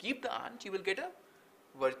 if you keep the ant, you will get a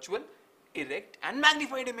virtual, erect and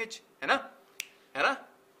magnified image. है ना? है ना?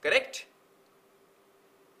 Correct?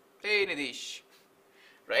 Hey Nidish.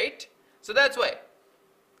 Right? So that's why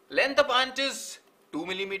length of ant is 2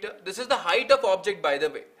 millimeter. This is the height of object, by the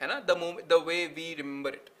way. है ना? The way we remember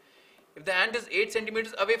it. If the ant is 8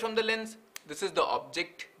 centimeters away from the lens, this is the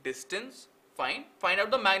object distance. Fine. Find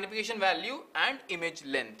out the magnification value and image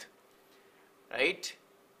length. Right?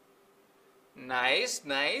 Nice,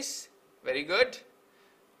 nice. Very good.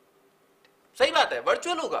 सही बात है.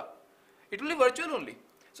 Virtual होगा. It will be virtual only.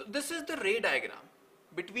 So this is the ray diagram.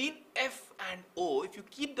 Between F and O, if you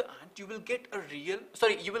keep the ant, you will get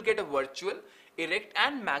a virtual, erect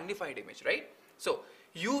and magnified image, right? So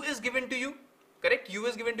U is given to you, correct? U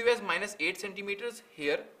is given to you as minus 8 centimeters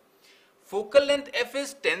here. Focal length F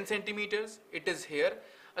is 10 centimeters. It is here.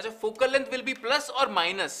 अच्छा, focal length will be plus or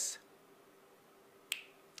minus?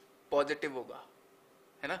 Positive होगा,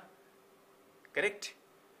 है ना? Correct?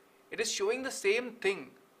 It is showing the same thing.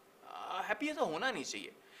 Happy ऐसा होना नहीं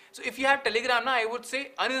चाहिए. So if you have Telegram ना, I would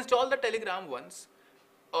say uninstall the Telegram once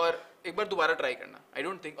और एक बार दोबारा try करना. I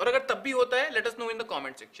don't think. और अगर तब भी होता है, let us know in the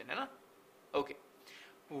comment section, है ना? Okay.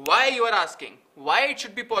 Why you are asking? Why it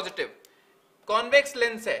should be positive? Convex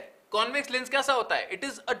lens है. Convex lens कैसा होता है? It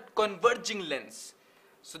is a converging lens.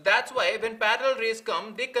 So that's why when parallel rays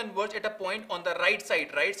come, they converge at a point on the right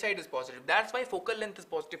side. Right side is positive. That's why focal length is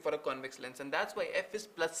positive for a convex lens, and that's why F is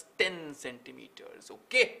plus 10 centimeters.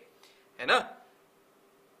 Okay, है ना?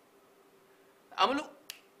 Amalu,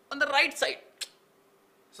 on the right side.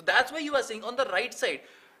 So that's why you are saying on the right side.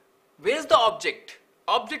 Where is the object?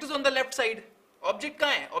 Object is on the left side. Object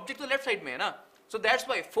कहाँ है? Object तो left side में है ना? So that's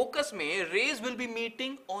why focus में rays will be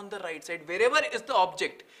meeting on the right side. Wherever is the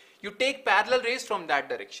object, you take parallel rays from that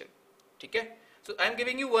direction. ठीक है? So I am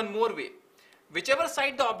giving you one more way. Whichever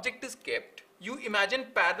side the object is kept, you imagine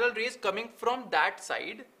parallel rays coming from that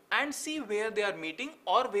side and see where they are meeting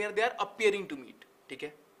or where they are appearing to meet. ठीक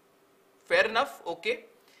है? Fair enough? Okay.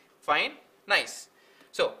 Fine. Nice.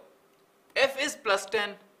 So F is plus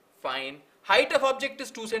 10. Fine. Height of object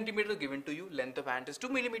is 2 centimeters given to you. Length of ant is 2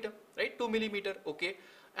 millimeter. Right? 2 millimeter. Okay.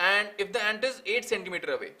 And if the ant is 8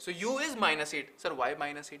 centimeter away, so U is minus 8. Sir, why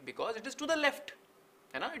minus 8? Because it is to the left.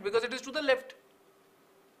 Because it is to the left.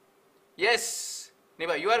 Yes.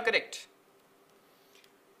 Niba, you are correct.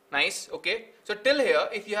 Nice. Okay. So till here,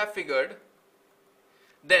 if you have figured,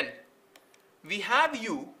 then we have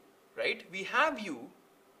U. Right? We have U,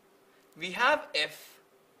 we have F,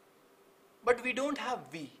 but we don't have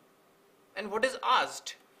V. And what is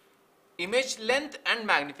asked? Image length and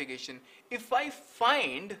magnification. If I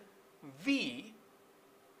find V,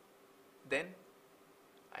 then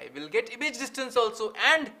I will get image distance also,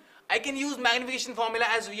 and I can use magnification formula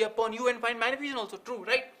as V upon U and find magnification also. True,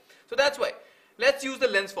 right? So that's why. Let's use the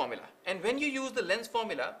lens formula. And when you use the lens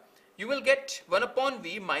formula, you will get 1 upon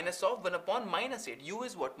V minus of 1 upon minus 8. U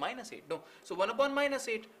is what? Minus 8. No. So 1 upon minus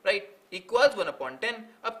 8, right? Equals 1 upon 10.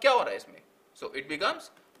 अब क्या हो रहा है इसमें? So it becomes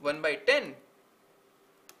 1 by 10.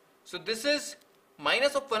 So this is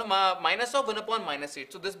minus of 1 upon minus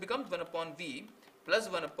 8. So this becomes 1 upon V plus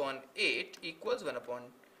 1 upon 8 equals 1 upon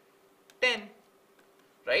 10.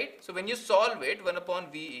 Right? So when you solve it, 1 upon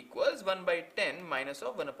V equals 1 by 10 minus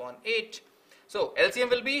of 1 upon 8. So LCM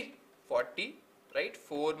will be 40. Right,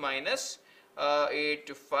 4 minus 8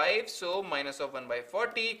 to 5, so minus of 1 by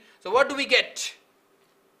 40. So what do we get?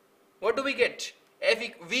 What do we get?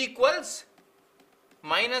 V equals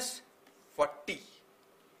minus 40.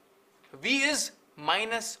 V is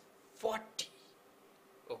minus 40.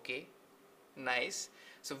 Okay, nice.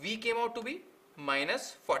 So V came out to be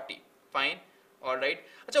minus 40. Fine. All right.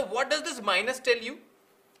 Achha, what does this minus tell you?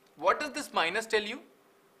 What does this minus tell you?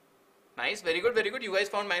 Nice. Very good. Very good. You guys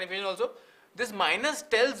found magnification also. This minus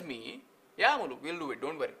tells me, yeah, Mulu, we'll do it,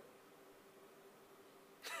 don't worry.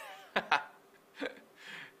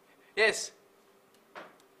 Yes.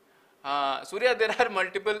 Surya, there are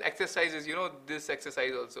multiple exercises. You know, this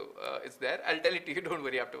exercise also is there. I'll tell it to you. Don't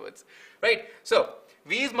worry afterwards. Right. So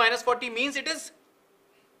V is minus 40 means it is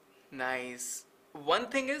nice. One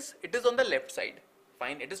thing is it is on the left side.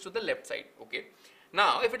 Fine. It is to the left side. Okay.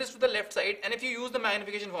 Now, if it is to the left side, and if you use the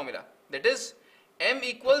magnification formula, that is M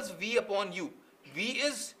equals V upon U. V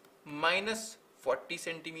is minus 40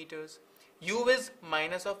 centimeters. U is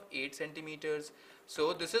minus of 8 centimeters.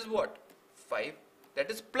 So this is what? 5. That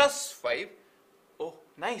is plus 5. Oh,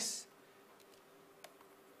 nice.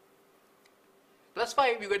 Plus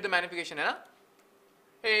 5, you get the magnification, huh?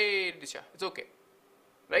 Hey, Disha, it's okay.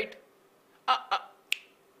 Right?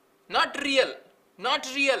 Not real. Not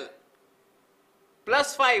real.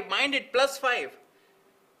 Plus 5, mind it, plus 5.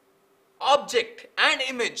 Object and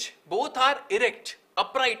image both are erect,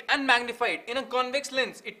 upright and magnified in a convex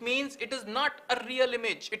lens. It means it is not a real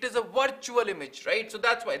image. It is a virtual image, right? So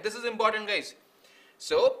that's why this is important, guys.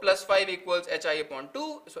 So plus 5 equals hi upon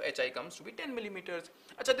 2. So hi comes to be 10 millimeters.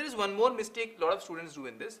 Achha, there is one more mistake a lot of students do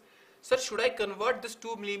in this. Sir, should I convert this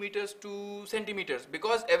 2 millimeters to centimeters?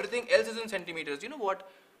 Because everything else is in centimeters. You know what?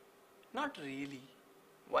 Not really.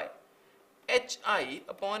 Why? Hi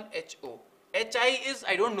upon ho. Hi is,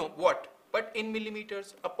 I don't know what, but in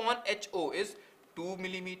millimeters, upon ho is 2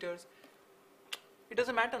 millimeters. It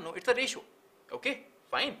doesn't matter, no, it's a ratio. Okay,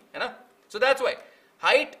 fine. So that's why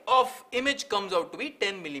height of image comes out to be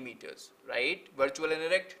 10 millimeters, right? Virtual and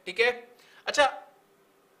erect. Okay? Acha,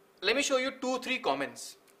 let me show you 2-3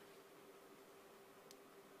 comments.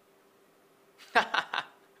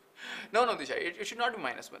 No, Disha, it should not be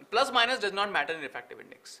minus 1. Plus minus does not matter in refractive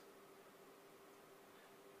index.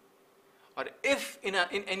 Or if in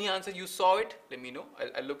any answer you saw it, let me know.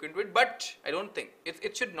 I'll look into it. But I don't think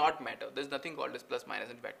it should not matter. There's nothing called as plus minus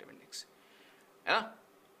in refractive index. Yeah?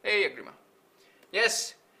 Hey, Agrima.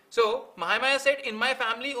 Yes. So Mahamaya said, in my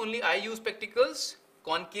family only I use spectacles,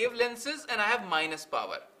 concave lenses, and I have minus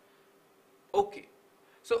power. Okay.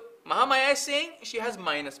 So Mahamaya is saying she has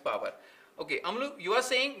minus power. Okay, Amlu, you are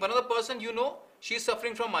saying one of the person you know, she is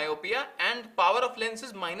suffering from myopia and power of lens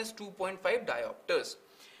is minus 2.5 diopters.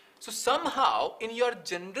 So somehow in your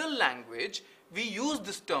general language, we use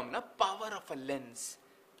this term, na, power of a lens.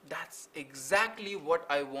 That's exactly what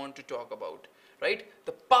I want to talk about, right?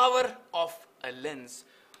 The power of a lens.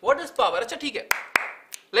 What is power? Achha, theek hai.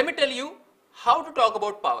 Let me tell you how to talk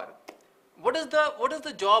about power. What is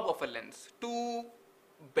the job of a lens? To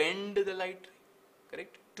bend the light ray,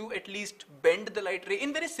 correct? To at least bend the light ray.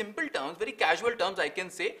 In very simple terms, very casual terms, I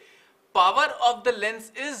can say power of the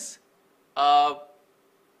lens is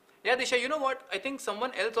yeah, Disha, you know what? I think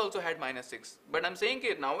someone else also had minus 6. But I'm saying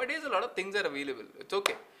that nowadays a lot of things are available. It's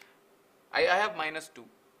okay. I have minus 2.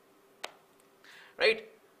 Right?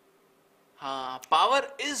 Power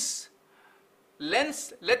is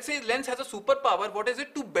lens. Let's say lens has a superpower. What is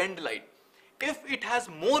it? To bend light. If it has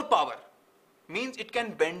more power, means it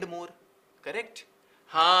can bend more. Correct?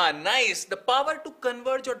 Nice. The power to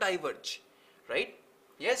converge or diverge. Right?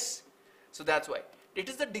 Yes. So that's why. It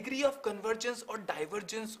is the degree of convergence or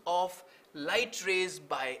divergence of light rays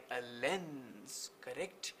by a lens,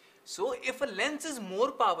 correct? So if a lens is more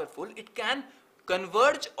powerful, it can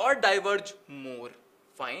converge or diverge more.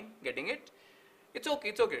 Fine, getting it? It's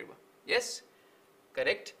okay, yes,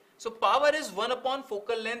 correct? So power is 1 upon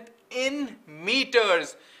focal length in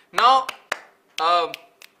meters. Now,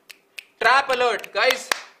 trap alert, guys,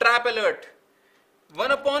 trap alert.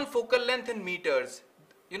 1 upon focal length in meters.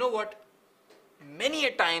 You know what? Many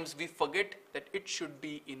a times we forget that it should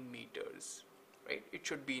be in meters, right? It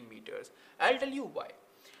should be in meters. I'll tell you why.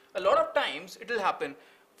 A lot of times it will happen.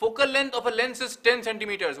 Focal length of a lens is 10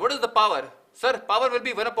 centimeters. What is the power? Sir, power will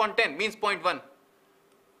be 1 upon 10, means 0.1.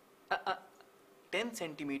 10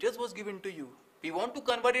 centimeters was given to you. We want to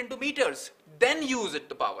convert it into meters. Then use it,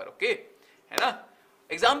 the power, okay?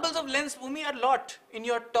 Examples of lens, Umi, are a lot. In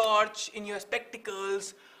your torch, in your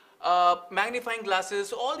spectacles, magnifying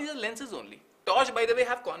glasses, all these are lenses only. Torch, by the way,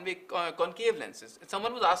 have concave lenses. If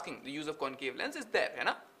someone was asking, the use of concave lens is there, hai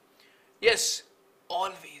na? Yes,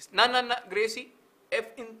 always. Gracie, F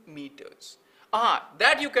in meters.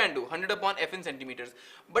 That you can do, 100 upon F in centimeters.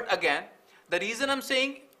 But again, the reason I'm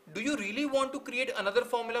saying, do you really want to create another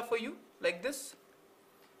formula for you like this?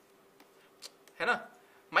 Hai na?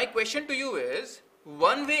 My question to you is,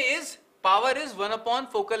 one way is, power is 1 upon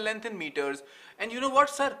focal length in meters. And you know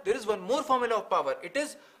what, sir? There is one more formula of power. It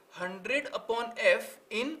is 100 upon F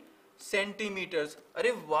in centimeters.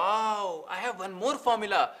 Arey wow, I have one more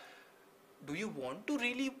formula. Do you want to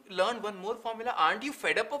really learn one more formula? Aren't you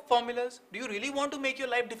fed up of formulas? Do you really want to make your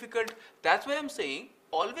life difficult? That's why I'm saying,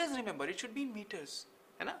 always remember it should be in meters.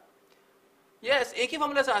 Hai na? Yes, एक ही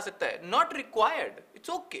formula से आ सकता है. Not required. It's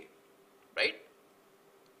okay, right?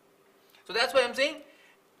 So that's why I'm saying,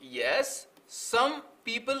 yes, some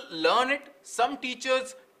people learn it. Some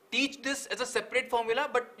teachers teach this as a separate formula,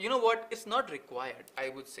 but you know what? It's not required, I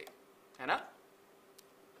would say. है ना?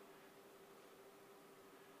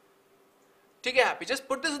 ठीक है, happy. Just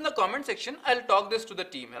put this in the comment section. I'll talk this to the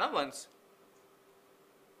team, है ना, once.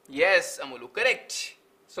 Yes, Amulu, correct.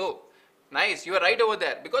 So, nice, you are right over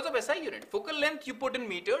there. Because of SI unit, focal length you put in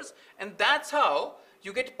meters, and that's how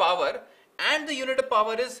you get power, and the unit of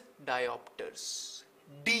power is diopters.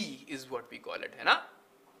 D is what we call it, hai na?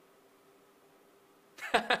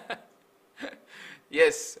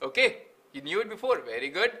 Yes, okay. You knew it before, very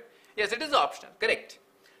good. Yes, it is optional, correct.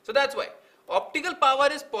 So that's why. Optical power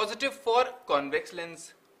is positive for convex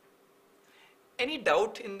lens. Any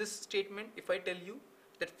doubt in this statement if I tell you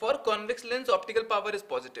that for convex lens optical power is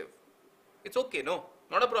positive? It's okay, no?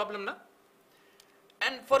 Not a problem, na?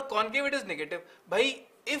 And for concave it is negative. Bhai,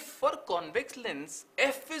 if for convex lens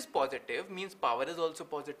F is positive, means power is also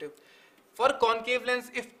positive. For concave lens,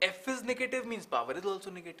 if F is negative, means power is also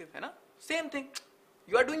negative, hai na? Same thing.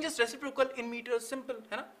 You are doing just reciprocal in meters, simple,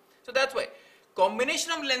 hai na? So that's why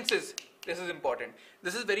combination of lenses, this is important.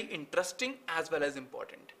 This is very interesting as well as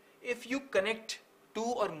important. If you connect two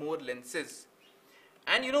or more lenses,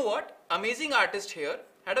 and you know what? Amazing artist here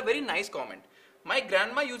had a very nice comment. My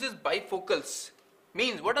grandma uses bifocals.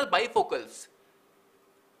 Means what are bifocals?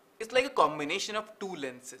 It's like a combination of two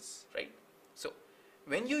lenses, right? So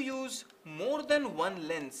when you use more than one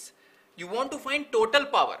lens, you want to find total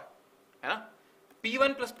power. Yeah?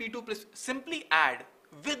 P1 plus P2 plus, simply add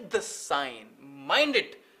with the sign. Mind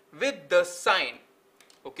it, with the sign.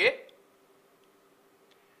 Okay?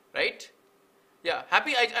 Right? Yeah,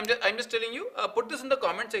 happy. I'm just telling you. Put this in the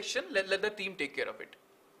comment section. Let the team take care of it.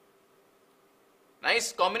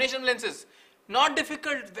 Nice combination lenses. Not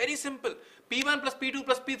difficult. Very simple. P1 plus P2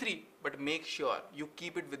 plus P3. But make sure you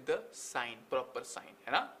keep it with the sign, proper sign.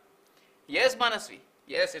 Hai na? Yes, Manasvi.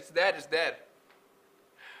 Yes, it's there. It's there.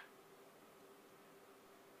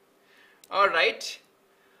 All right.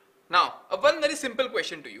 Now, one very simple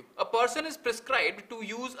question to you. A person is prescribed to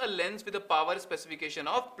use a lens with a power specification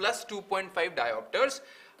of plus 2.5 diopters.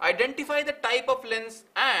 Identify the type of lens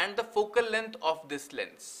and the focal length of this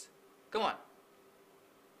lens. Come on.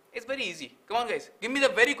 It's very easy. Come on, guys. Give me the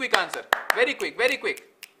very quick answer. Very quick, very quick.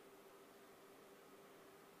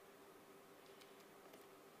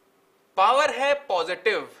 Power hai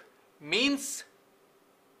positive means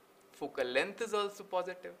focal length is also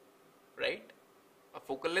positive, right? A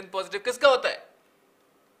focal length positive किसका होता है?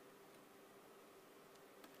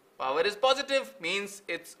 Power is positive means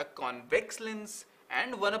it's a convex lens,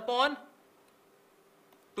 and 1 upon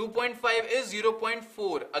 2.5 is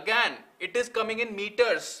 0.4. Again, it is coming in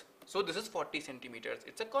meters. So this is 40 centimeters.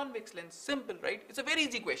 It's a convex lens. Simple, right? It's a very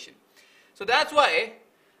easy question. So that's why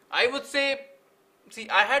I would say, see,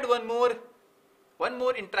 I had one more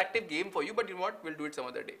interactive game for you, but you know what? We'll do it some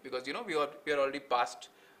other day because you know we are already past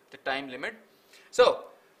the time limit. So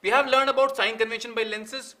we have learned about sign convention by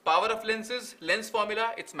lenses, power of lenses, lens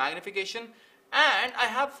formula, its magnification, and I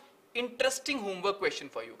have interesting homework question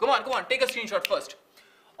for you. Come on, take a screenshot first.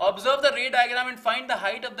 Observe the ray diagram and find the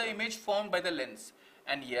height of the image formed by the lens.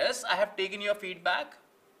 And yes, I have taken your feedback.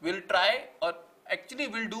 We'll try, or actually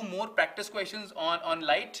we'll do more practice questions on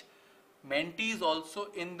light. Menti is also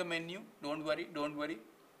in the menu. Don't worry.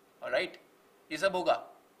 All right, ये सब होगा.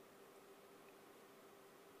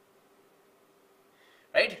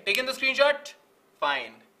 Right, taken the screenshot?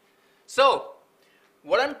 Fine. So,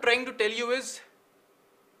 what I'm trying to tell you is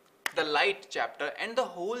the light chapter and the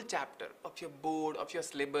whole chapter of your board, of your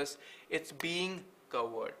syllabus, it's being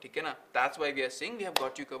covered. Okay, na? That's why we are saying we have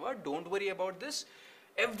got you covered. Don't worry about this.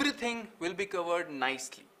 Everything will be covered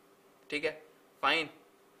nicely. Okay, fine.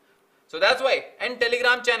 So that's why. And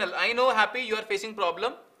Telegram channel, I know happy you are facing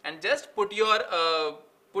problem, and just put your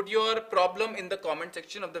problem in the comment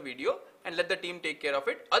section of the video and let the team take care of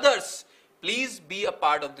it. Others, please be a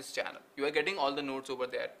part of this channel. You are getting all the notes over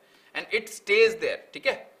there and it stays there.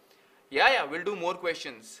 Okay? Yeah, we'll do more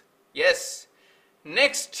questions. Yes.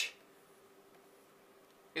 Next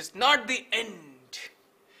is not the end.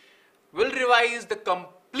 We'll revise the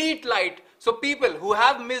complete light. So people who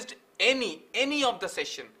have missed any of the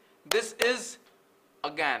session, this is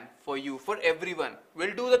again for you, for everyone.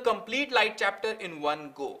 We'll do the complete light chapter in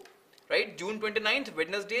one go. Right? June 29th,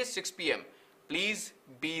 Wednesday, 6 p.m. Please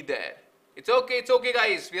be there. It's okay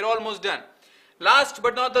guys. We're almost done. Last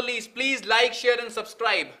but not the least, please like, share and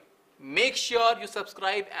subscribe. Make sure you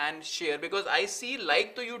subscribe and share, because I see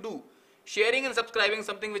like to you do. Sharing and subscribing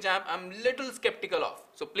something which I'm little skeptical of.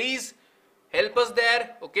 So please Help us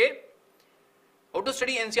there, okay? How to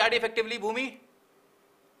study NCERT effectively, Bhumi?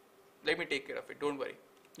 Let me take care of it, don't worry.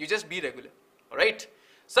 You just be regular, alright?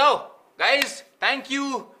 So, guys, thank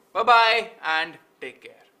you, bye-bye, and take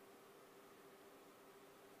care.